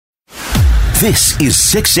This is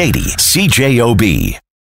 680 CJOB.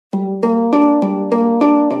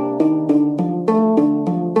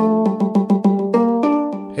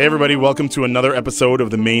 Hey everybody, welcome to another episode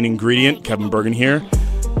of The Main Ingredient. Kevin Bergen here.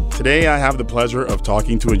 Today I have the pleasure of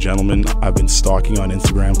talking to a gentleman I've been stalking on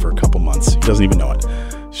Instagram for a couple months. He doesn't even know it.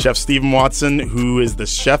 Chef Stephen Watson, who is the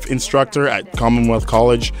chef instructor at Commonwealth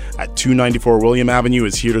College at 294 William Avenue,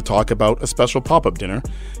 is here to talk about a special pop-up dinner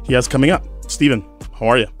he has coming up. Stephen, how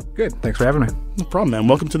are you? Good. Thanks for having me. No problem, man.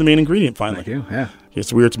 Welcome to The Main Ingredient, finally. Thank you. Yeah.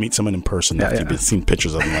 It's weird to meet someone in person after you've seen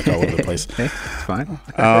pictures of them like all over the place. Hey, it's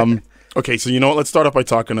fine. Okay, so you know what? Let's start off by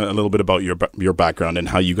talking a little bit about your background and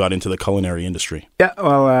how you got into the culinary industry. Yeah,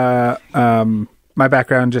 well, my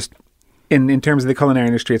background just in terms of the culinary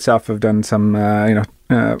industry itself, I've done some,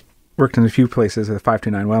 worked in a few places at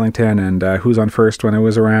 529 Wellington and Who's on First when I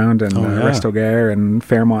was around, and Resto Gare and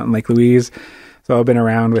Fairmont and Lake Louise. So I've been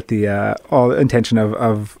around with the all the intention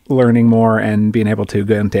of learning more and being able to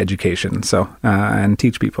go into education, so and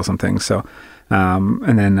teach people some things. So,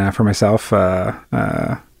 and then for myself,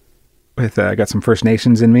 I got some First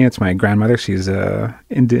Nations in me. It's my grandmother. She's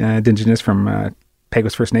Indigenous from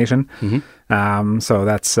Peguis First Nation. Mm-hmm. So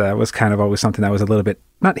that's was kind of always something that was a little bit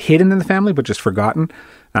not hidden in the family, but just forgotten.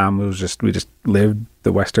 We just lived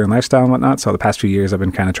the Western lifestyle and whatnot. So the past few years, I've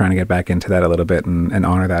been kind of trying to get back into that a little bit and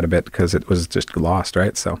honor that a bit because it was just lost,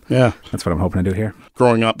 right? So yeah, that's what I'm hoping to do here.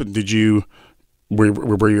 Growing up,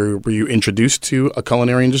 were you introduced to a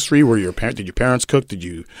culinary industry? Did your parents cook?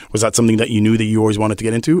 Was that something that you knew that you always wanted to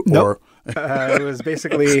get into? Nope. It was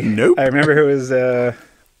basically nope. I remember it was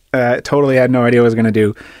totally had no idea what I was going to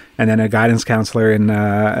do, and then a guidance counselor in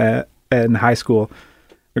high school.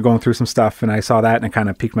 We're going through some stuff, and I saw that, and it kind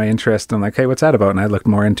of piqued my interest. I'm like, hey, what's that about? And I looked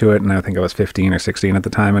more into it, and I think I was 15 or 16 at the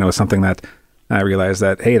time, and it was something that I realized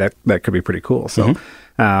that, hey, that could be pretty cool. So,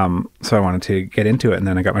 so I wanted to get into it, and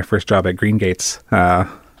then I got my first job at Green Gates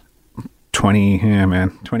 20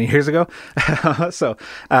 years ago. So,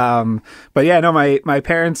 but yeah, no, my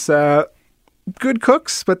parents, good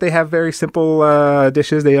cooks, but they have very simple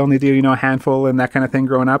dishes. They only do, a handful and that kind of thing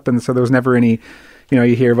growing up, and so there was never any.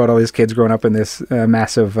 You hear about all these kids growing up in this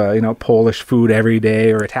massive, Polish food every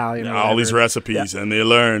day or Italian. Yeah, all these recipes, and they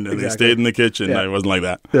learned, and they stayed in the kitchen. Yeah. It wasn't like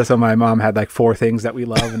that. Yeah, so my mom had like 4 things that we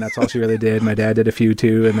love, and that's all she really did. My dad did a few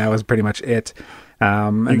too, and that was pretty much it.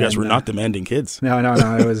 You guys were not demanding kids. No.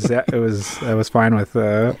 I was fine with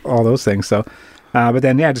all those things. So, but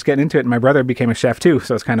then just getting into it. And my brother became a chef too,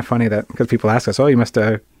 so it's kind of funny that because people ask us, "Oh, you must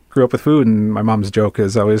grew up with food," and my mom's joke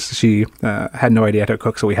is always she had no idea how to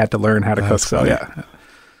cook, so we had to learn how to cook. So yeah.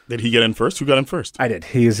 Did he get in first? Who got in first? I did.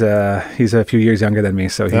 He's a few years younger than me,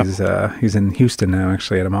 so he's in Houston now,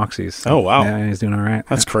 actually at Amoxie's. So, oh wow! Yeah, he's doing all right.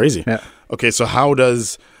 That's crazy. Yeah. Okay, so how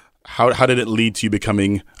did it lead to you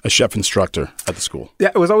becoming a chef instructor at the school? Yeah,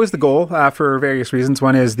 it was always the goal for various reasons.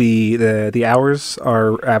 One is the hours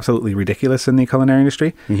are absolutely ridiculous in the culinary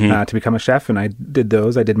industry to become a chef, and I did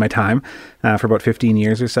those. I did my time for about 15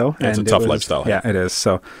 years or so. Yeah, it's a tough lifestyle. Yeah, it is.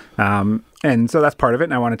 So, and so that's part of it.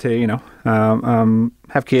 And I wanted to,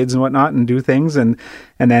 have kids and whatnot and do things. And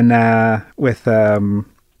then with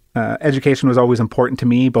education was always important to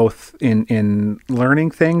me, both in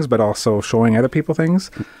learning things, but also showing other people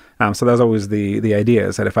things. So that was always the idea,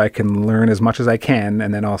 is that if I can learn as much as I can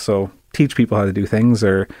and then also teach people how to do things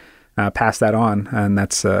or pass that on, and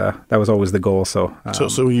that was always the goal. So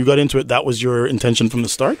you got into it, that was your intention from the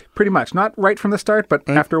start? Pretty much. Not right from the start, but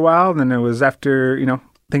after a while. And then it was after,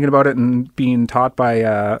 thinking about it and being taught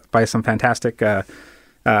by some fantastic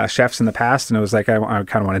chefs in the past. And it was like, I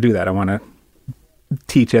kind of want to do that. I want to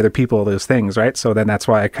teach other people those things, right? So then that's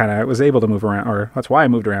why I kind of was able to move around, or that's why I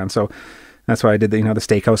moved around. So that's why I did the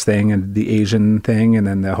steakhouse thing and the Asian thing and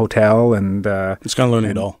then the hotel and just kind of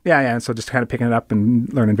learning it all. Yeah. And so just kind of picking it up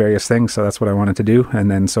and learning various things. So that's what I wanted to do. And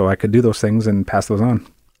then so I could do those things and pass those on.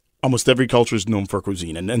 Almost every culture is known for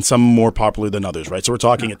cuisine, and some more popular than others, right? So we're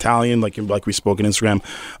talking Italian, like we spoke on Instagram,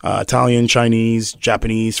 Italian, Chinese,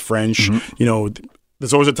 Japanese, French,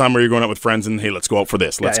 There's always a time where you're going out with friends and, hey, let's go out for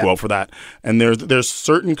this, let's go out for that. And there's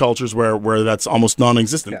certain cultures where that's almost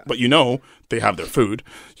non-existent. But they have their food,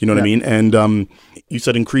 you know what I mean? And you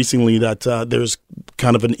said increasingly that there's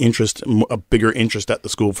kind of a bigger interest at the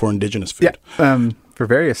school for Indigenous food. Yeah, for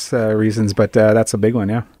various reasons, but that's a big one,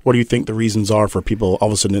 yeah. What do you think the reasons are for people, all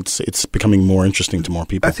of a sudden it's becoming more interesting to more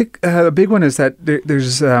people? I think the big one is that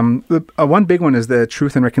there's, one big one is the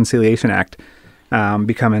Truth and Reconciliation Act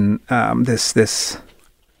becoming this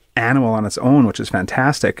animal on its own, which is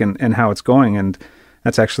fantastic, and how it's going. And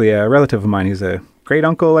that's actually a relative of mine. He's a great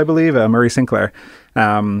uncle, I believe, Murray Sinclair.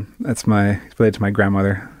 He's related to my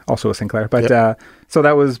grandmother, also a Sinclair. But so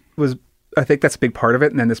that was I think that's a big part of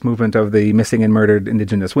it. And then this movement of the missing and murdered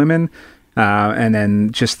Indigenous women, and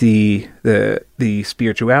then just the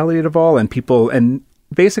spirituality of it all, and people, and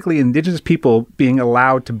basically Indigenous people being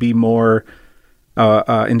allowed to be more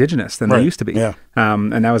Indigenous than they used to be. Yeah.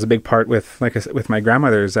 And that was a big part with, like I said, with my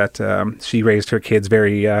grandmother, is that she raised her kids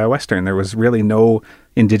very Western. There was really no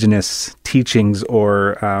Indigenous teachings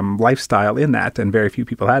or lifestyle in that, and very few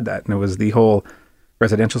people had that. And it was the whole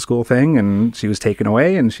residential school thing, and she was taken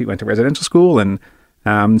away, and she went to residential school, and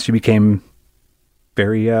she became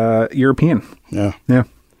very European. Yeah. Yeah.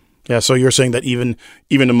 Yeah. So you're saying that even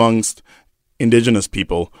amongst Indigenous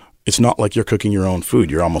people, it's not like you're cooking your own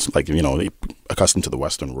food. You're almost like, accustomed to the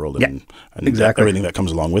Western world and exactly. everything that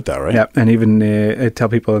comes along with that, right? Yeah. And even I tell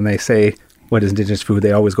people, and they say, what is Indigenous food?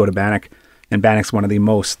 They always go to bannock. And bannock's one of the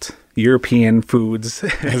most European foods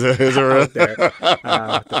out there.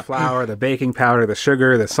 The flour, the baking powder, the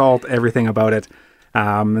sugar, the salt, everything about it.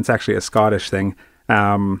 It's actually a Scottish thing.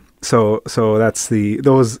 So that's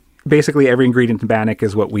those. Basically, every ingredient in bannock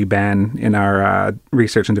is what we ban in our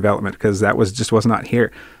research and development, because that was not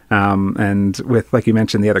here. And with, like you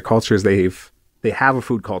mentioned, the other cultures, they have a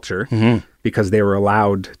food culture because they were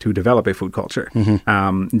allowed to develop a food culture.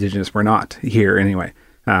 Indigenous were not here anyway.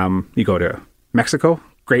 You go to Mexico,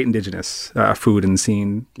 great Indigenous food and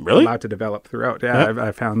scene, really allowed to develop throughout. Yeah,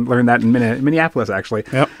 yep. I learned that in Minneapolis actually.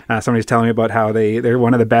 Yep. Somebody's telling me about how they're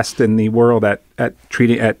one of the best in the world at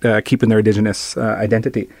keeping their Indigenous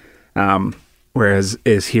identity. Whereas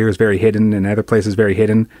here is very hidden, and other places very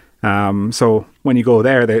hidden. So when you go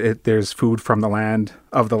there's food from the land,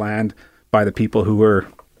 of the land, by the people who were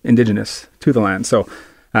Indigenous to the land. So,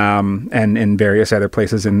 and in various other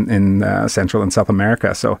places in Central and South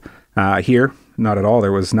America. So here, not at all.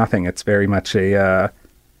 There was nothing. It's very much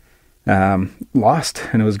lost,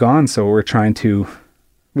 and it was gone. So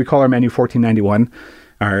we call our menu 1491,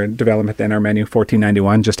 our development then our menu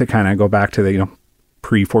 1491, just to kind of go back to the,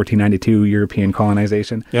 pre-1492 European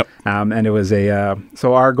colonization. Yep. And it was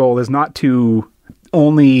so our goal is not to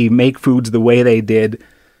only make foods the way they did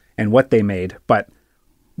and what they made, but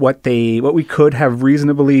what we could have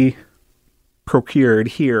reasonably procured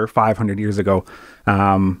here 500 years ago,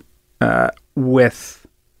 with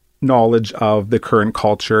knowledge of the current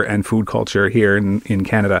culture and food culture here in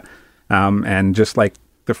Canada. And just like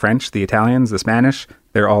the French, the Italians, the Spanish,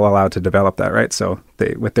 they're all allowed to develop that, right? So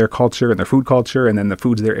with their culture and their food culture, and then the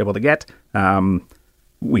foods they're able to get,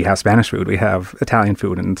 we have Spanish food, we have Italian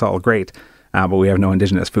food, and it's all great. But we have no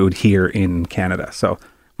Indigenous food here in Canada. So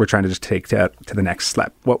we're trying to just take that to the next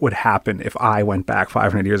step. What would happen if I went back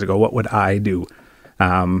 500 years ago? What would I do?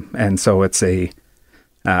 And so it's a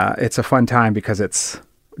fun time, because it's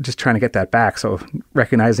just trying to get that back. So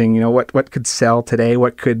recognizing, what could sell today,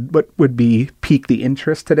 what would pique the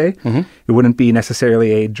interest today. Mm-hmm. It wouldn't be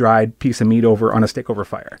necessarily a dried piece of meat on a stick over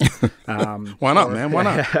fire. Why not, man? Why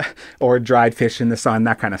not? Or dried fish in the sun,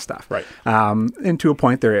 that kind of stuff. Right. And to a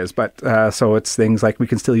point there is, but so it's things like we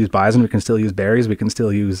can still use bison, we can still use berries, we can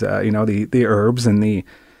still use the herbs and the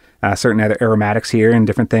certain other aromatics here and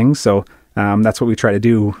different things. So that's what we try to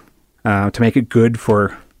do to make it good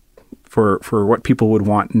for what people would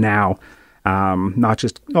want now. Not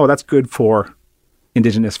just, that's good for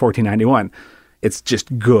Indigenous 1491. It's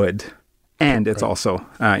just good. And it's also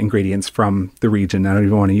ingredients from the region. I don't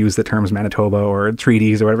even want to use the terms Manitoba or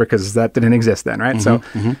treaties or whatever, because that didn't exist then, right?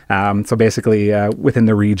 Mm-hmm, so basically within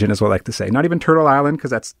the region is what I like to say. Not even Turtle Island,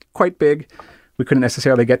 because that's quite big. We couldn't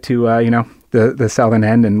necessarily get to, the southern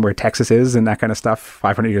end and where Texas is and that kind of stuff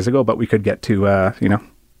 500 years ago, but we could get to,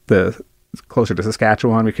 the closer to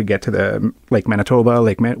Saskatchewan. We could get to the Lake Manitoba,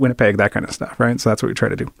 Lake Winnipeg, that kind of stuff, right? So that's what we try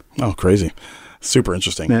to do. Oh, crazy. Super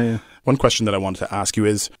interesting. Yeah. One question that I wanted to ask you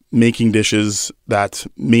is making dishes that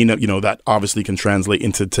mean, that obviously can translate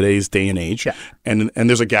into today's day and age. Yeah. And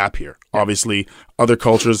there's a gap here. Yeah. Obviously, other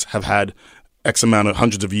cultures have had X amount of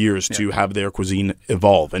hundreds of years to have their cuisine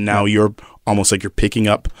evolve. And now you're almost like you're picking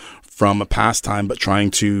up from a pastime, but trying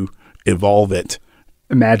to evolve it.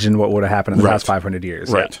 Imagine what would have happened in the past 500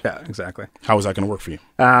 years. Right. Yeah, exactly. How is that going to work for you?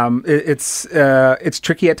 It's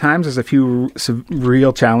tricky at times. There's a few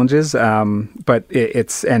real challenges, but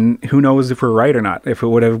and who knows if we're right or not, if it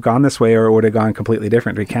would have gone this way or it would have gone completely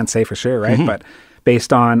different. We can't say for sure, right? Mm-hmm. But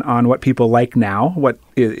based on what people like now, what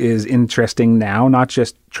is interesting now, not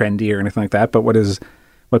just trendy or anything like that, but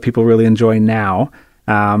what people really enjoy now,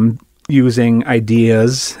 using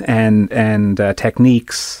ideas and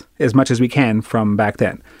techniques as much as we can from back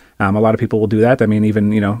then. A lot of people will do that. I mean,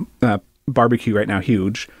 even, barbecue right now,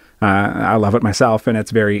 huge. I love it myself, and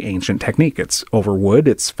it's very ancient technique. It's over wood,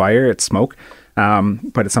 it's fire, it's smoke,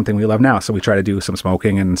 but it's something we love now. So we try to do some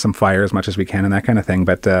smoking and some fire as much as we can and that kind of thing.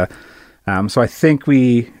 But So I think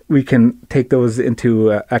we can take those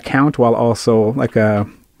into account while also like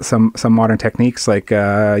some modern techniques like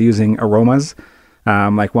using aromas.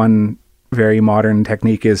 Like one very modern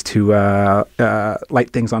technique is to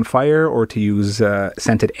light things on fire or to use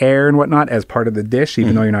scented air and whatnot as part of the dish,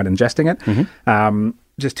 even though you're not ingesting it.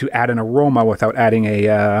 Just to add an aroma without adding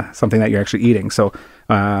something that you're actually eating. So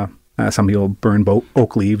some people burn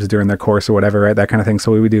oak leaves during their course or whatever, right? That kind of thing.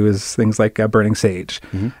 So what we do is things like burning sage.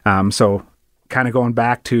 So kind of going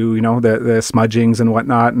back to, the smudgings and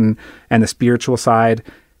whatnot and the spiritual side,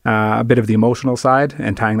 a bit of the emotional side,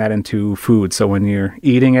 and tying that into food. So when you're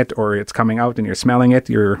eating it or it's coming out and you're smelling it,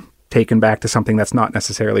 you're taken back to something that's not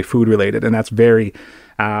necessarily food related. And that's very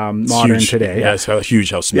modern today. Yeah, it's huge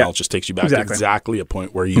how smell just takes you back to exactly a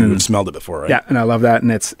point where you smelled it before, right? Yeah, and I love that.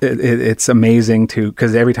 And it's amazing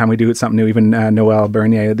because every time we do something new, even Noel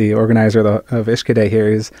Bernier, the organizer of Ishkode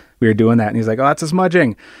here, we were doing that. And he's like, oh, that's a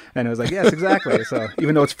smudging. And I was like, yes, exactly. So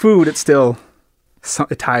even though it's food, it's still...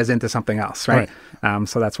 it ties into something else, right?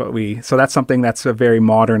 So that's something that's a very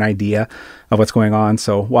modern idea of what's going on.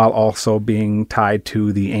 So while also being tied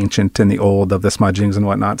to the ancient and the old of the smudgings and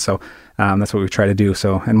whatnot. So that's what we try to do.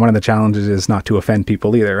 So, and one of the challenges is not to offend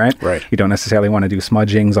people either, right? Right. You don't necessarily want to do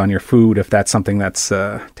smudgings on your food if that's something that's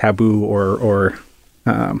taboo or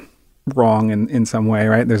wrong in some way,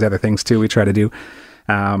 right? There's other things too we try to do.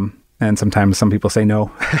 And sometimes some people say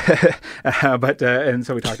no, and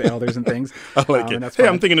so we talk to elders and things. I like it. Hey,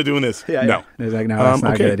 I'm thinking of doing this. Yeah, no. Yeah. It's like, no, that's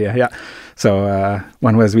not a good idea. Yeah. So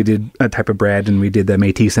one was we did a type of bread and we did the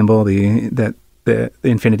Métis symbol, the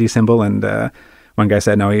infinity symbol, and one guy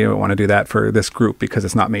said, no, you don't want to do that for this group because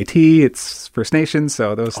it's not Métis, it's First Nations.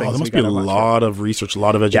 So those things. There must be a lot of research, a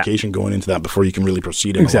lot of education going into that before you can really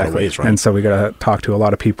proceed in a lot of ways, right? And so we got to talk to a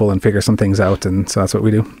lot of people and figure some things out, and so that's what we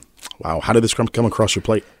do. Wow. How did this come across your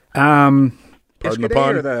plate? Pardon the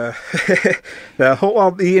pun.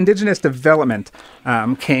 The Indigenous development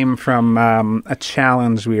came from a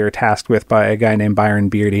challenge we were tasked with by a guy named Byron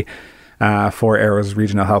Beardy for Arrow's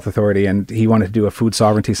Regional Health Authority, and he wanted to do a food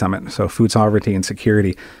sovereignty summit, so food sovereignty and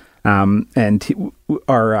security.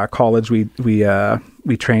 Our college, we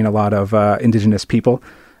train a lot of Indigenous people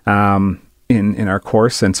in our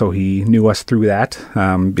course, and so he knew us through that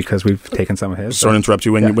because we've taken some of his. Sorry to interrupt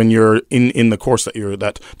you. When you're in the course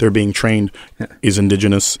that they're being trained, is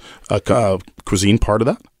Indigenous cuisine part of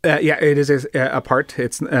that? Yeah, it is a part.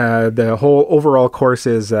 It's the whole overall course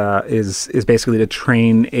is basically to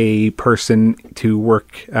train a person to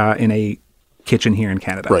work in a kitchen here in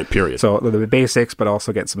Canada. Right, period. So the basics, but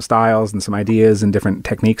also get some styles and some ideas and different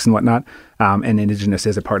techniques and whatnot. And Indigenous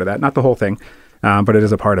is a part of that. Not the whole thing. But it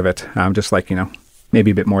is a part of it, just like, maybe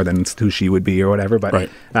a bit more than sushi would be or whatever, but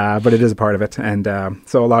it is a part of it. And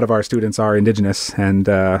so a lot of our students are Indigenous, and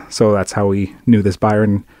so that's how we knew this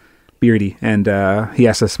Byron Beardy. And he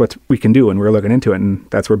asked us what we can do, and we were looking into it, and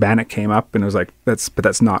that's where Bannock came up, and it was like,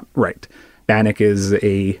 that's not right. Bannock is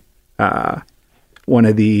one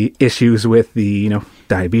of the issues with the,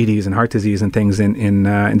 diabetes and heart disease and things in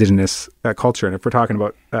Indigenous culture. And if we're talking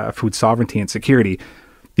about food sovereignty and security,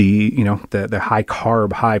 the high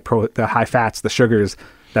carb, the high fats, the sugars,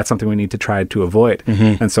 that's something we need to try to avoid.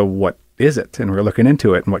 And so what is it? And we're looking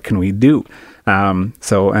into it, and what can we do? It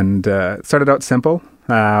started out simple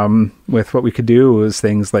with what we could do was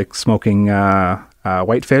things like smoking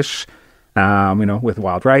whitefish, with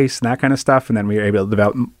wild rice and that kind of stuff. And then we were able to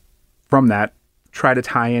develop from that, try to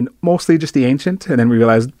tie in mostly just the ancient. And then we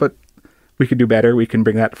realized, but we could do better. We can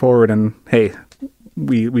bring that forward, and hey,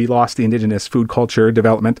 we lost the Indigenous food culture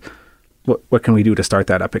development. What can we do to start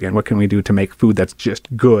that up again? What can we do to make food that's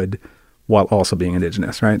just good while also being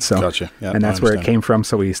Indigenous, right? So, gotcha. Yeah, and that's where it came from.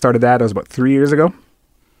 So we started that. It was about 3 years ago.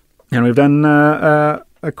 And we've done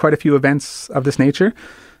quite a few events of this nature.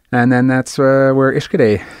 And then that's where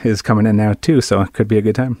Ishkode is coming in now too. So it could be a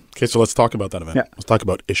good time. Okay, so let's talk about that event. Yeah. Let's talk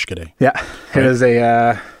about Ishkode. Yeah. It is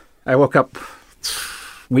I woke up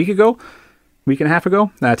a week and a half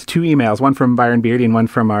ago, to 2 emails, one from Byron Beardy and one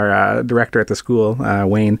from our director at the school,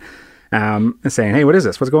 Wayne, saying, hey, what is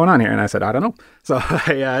this? What's going on here? And I said, I don't know. So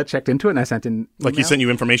I checked into it, and I sent in Like he sent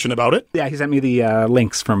you information about it? Yeah, he sent me the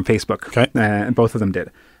links from Facebook. Okay. And both of them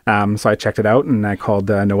did. So I checked it out, and I called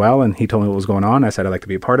Noel, and he told me what was going on. I said I'd like to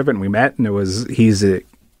be a part of it, and we met, and he's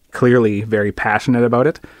clearly very passionate about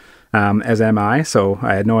it, as am I. So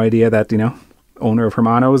I had no idea that, owner of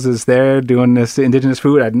Hermanos is there doing this Indigenous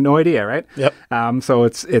food. I had no idea, right? Yep. So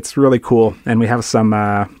it's really cool, and we have some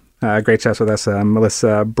great chefs with us: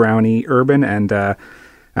 Melissa Brownie Urban and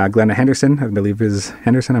Glenna Henderson. I believe is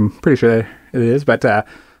Henderson. I'm pretty sure it is, but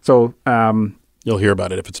you'll hear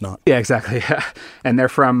about it if it's not. Yeah, exactly. And they're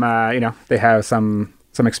from they have some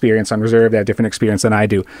some experience on reserve. They have different experience than I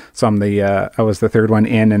do. So I was the third one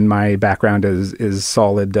in, and my background is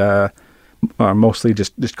solid, mostly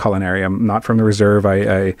just culinary. I'm not from the reserve.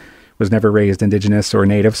 I was never raised Indigenous or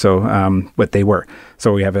Native, so but they were.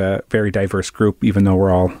 So we have a very diverse group, even though we're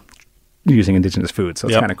all using Indigenous food. So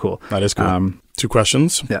it's kind of cool. That is cool. 2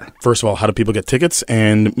 questions. Yeah. First of all, how do people get tickets?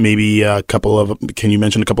 And maybe can you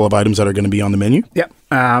mention a couple of items that are going to be on the menu? Yep.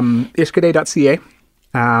 Ishkode.ca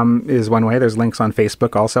is one way. There's links on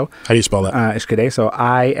Facebook also. How do you spell that? Ishkode. So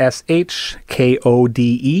ISHKODE.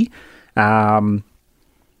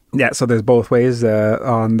 Yeah, so there's both ways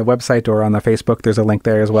on the website or on the Facebook. There's a link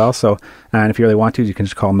there as well. So, and if you really want to, you can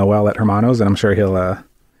just call Noel at Hermanos, and I'm sure he'll hook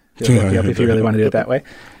you up if you really want to do it that way.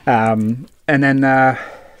 And then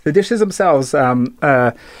the dishes themselves,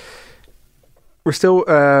 we're still,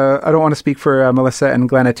 I don't want to speak for Melissa and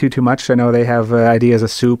Glenna too much. I know they have ideas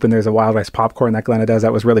of soup, and there's a wild rice popcorn that Glenna does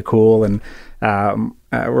that was really cool, and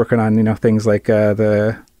working on, things like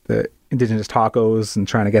the Indigenous tacos and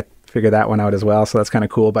trying to figure that one out as well. So that's kind of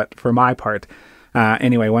cool. But for my part,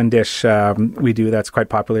 anyway, one dish we do that's quite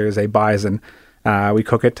popular is a bison. We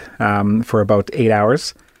cook it for about 8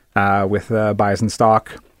 hours with bison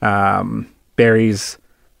stock, berries,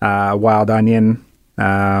 wild onion,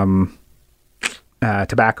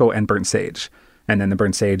 tobacco, and burnt sage. And then the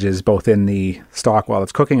burnt sage is both in the stock while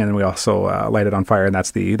it's cooking, and then we also light it on fire, and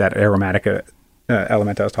that's that aromatic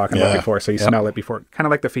element I was talking about before. So you smell it before, kind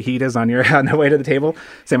of like the fajitas on the way to the table.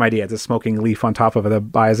 Same idea. It's a smoking leaf on top of the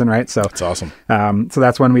bison, right? So that's awesome. So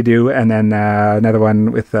that's one we do, and then another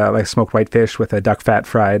one with like smoked whitefish with a duck fat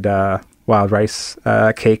fried wild rice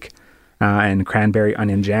cake and cranberry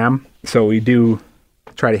onion jam. So we do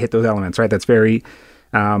try to hit those elements, right? That's very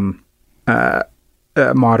modern,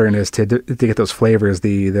 is to get those flavors,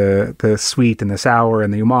 the sweet and the sour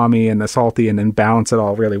and the umami and the salty, and then balance it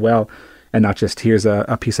all really well. And not just here's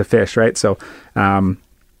a piece of fish, right? So, so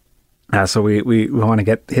we want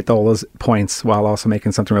to hit all those points while also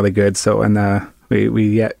making something really good. So, and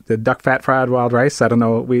the duck fat fried wild rice. I don't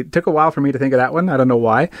know. It took a while for me to think of that one. I don't know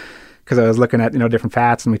why, because I was looking at different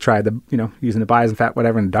fats, and we tried using the bison fat,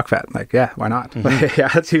 whatever, and duck fat. Like, yeah, why not? Mm-hmm.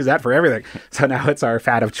 Yeah, let's use that for everything. So now it's our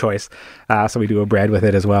fat of choice. So we do a bread with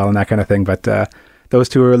it as well and that kind of thing. But those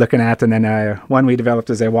two we're looking at, and then one we developed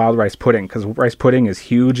is a wild rice pudding, because rice pudding is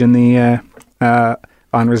huge in the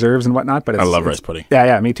on reserves and whatnot. But I love rice pudding.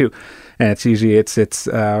 Yeah, me too. And it's usually it's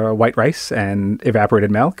white rice and evaporated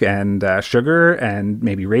milk and sugar and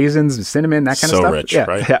maybe raisins and cinnamon, that kind of stuff. So rich,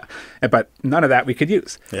 right? Yeah, but none of that we could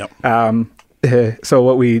use. Yep. So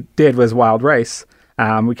what we did was wild rice.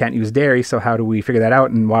 We can't use dairy, so how do we figure that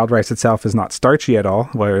out? And wild rice itself is not starchy at all,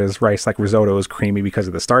 whereas rice like risotto is creamy because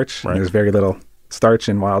of the starch. Right. And there's very little starch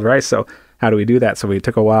in wild rice. So how do we do that? So we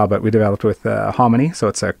took a while, but we developed with hominy. So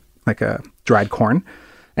it's like a dried corn,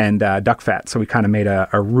 and duck fat. So we kind of made a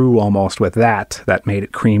roux almost with that made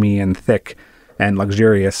it creamy and thick and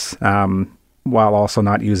luxurious, while also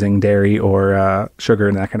not using dairy or sugar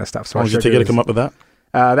and that kind of stuff. So how long did it take you to come up with that?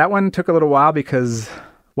 That one took a little while, because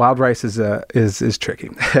wild rice is tricky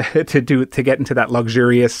to get into that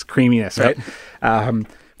luxurious creaminess, right? Yep.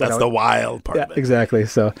 That's the wild part of it. Exactly.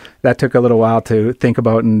 So that took a little while to think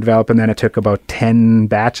about and develop, and then it took about 10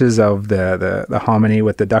 batches of the hominy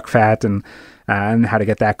with the duck fat and how to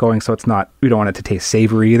get that going. So we don't want it to taste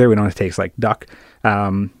savory either. We don't want it to taste like duck.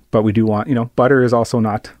 But we do want, butter is also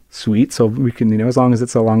not sweet. So we can, as long as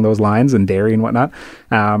it's along those lines, and dairy and whatnot.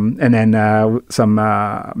 And then some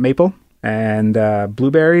maple and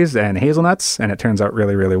blueberries and hazelnuts, and it turns out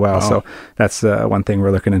really, really well. Wow. So that's one thing we're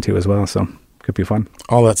looking into as well. So could be fun.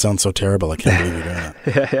 Oh, that sounds so terrible. I can't believe you're doing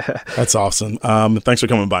that. Yeah. That's awesome. Thanks for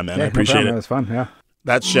coming by, man. Yeah, I appreciate it. It was fun, yeah.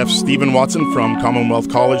 That's Chef Stephen Watson from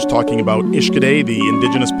Commonwealth College talking about Ishkode, the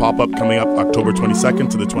Indigenous Pop Up coming up October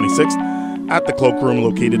 22nd to the 26th at the Cloakroom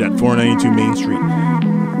located at 492 Main Street.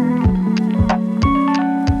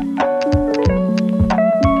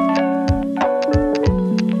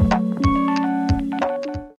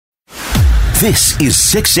 This is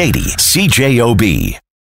 680 CJOB.